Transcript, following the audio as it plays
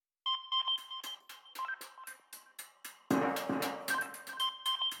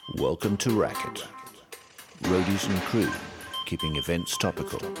Welcome to Racket. Roadies and crew, keeping events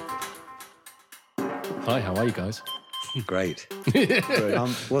topical. Hi, how are you guys? Great.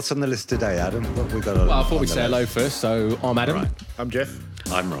 What's on the list today, Adam? What we got on? Well, I thought we'd say hello first, so I'm Adam. Right. I'm Jeff.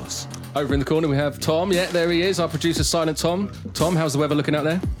 I'm Ross. Over in the corner we have Tom. Yeah, there he is, our producer, Silent Tom. Tom, how's the weather looking out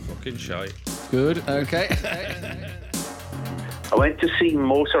there? Fucking shite. Good, okay. I went to see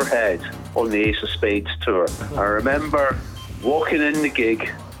Motorhead on the Ace of Spades tour. I remember walking in the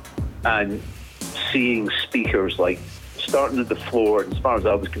gig and seeing speakers like starting at the floor, and as far as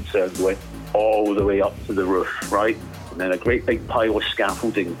I was concerned, went all the way up to the roof, right? And then a great big pile of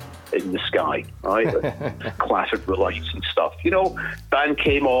scaffolding in the sky, right? Clattered with lights and stuff. You know, band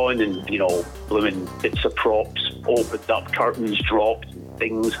came on and, you know, blooming bits of props opened up, curtains dropped,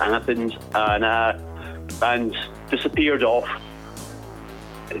 things happened, and band disappeared off.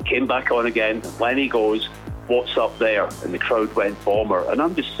 It came back on again. Lenny goes, "What's up there?" And the crowd went bomber. And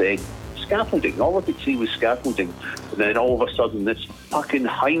I'm just saying, scaffolding. All I could see was scaffolding. And then all of a sudden, this fucking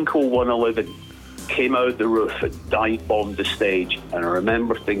Heinkel 111 came out the roof and dive bombed the stage. And I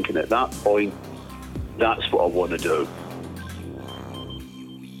remember thinking at that point, that's what I want to do.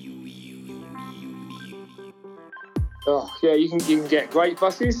 Oh yeah, you can get great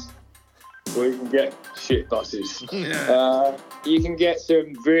buses, or you can get shit buses. You can get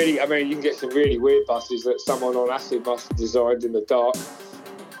some really weird buses that someone on acid must have designed in the dark.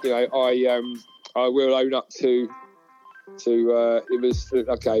 You know, I will own up to it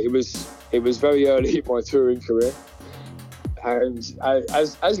was very early in my touring career, and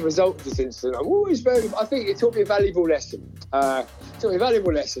as a result of this incident, I'm always I think it taught me a valuable lesson. Is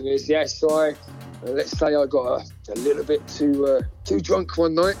let's say I got a little bit too drunk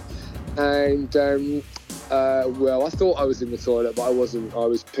one night, and I thought I was in the toilet, but I wasn't. I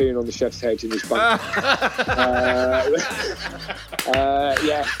was peeing on the chef's head in his bunk.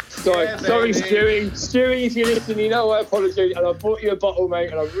 Sorry, Stewie, if you're listening, you know I apologise, and I bought you a bottle, mate,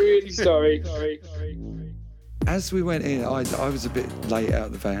 and I'm really sorry. As we went in, I was a bit late out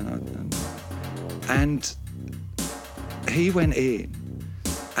of the van, and he went in,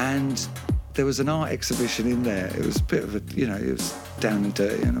 and there was an art exhibition in there. It was a bit of it was down and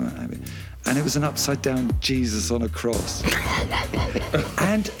dirty and what have you. And it was an upside down Jesus on a cross.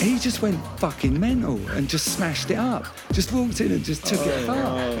 And he just went fucking mental and just smashed it up. Just walked in and just took it apart.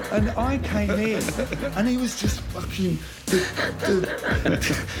 No. And I came in and he was just fucking...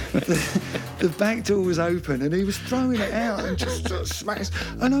 The back door was open and he was throwing it out and just sort of smashed.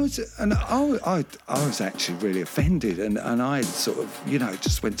 And I was actually really offended, and I sort of,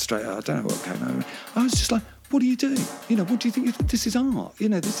 just went straight out. I don't know what came over me. I was just like, what are you doing? What do you think? This is art.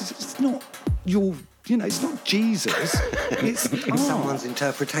 It's not your, it's not Jesus. It's art. Someone's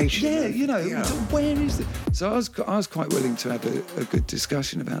interpretation. Yeah, where is it? So I was quite willing to have a good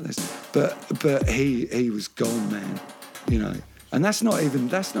discussion about this. But he was gone, man. And that's not even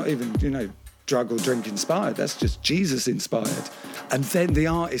drug or drink inspired. That's just Jesus inspired. And then the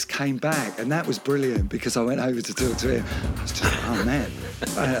artist came back, and that was brilliant because I went over to talk to him. I was just like, oh man,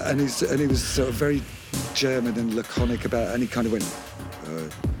 and he was sort of very German and laconic about it, and he kind of went,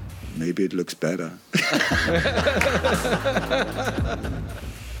 maybe it looks better.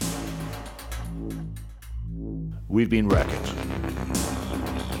 We've been Racket.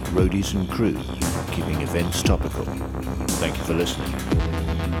 Roadies and crew, keeping events topical. Thank you for listening.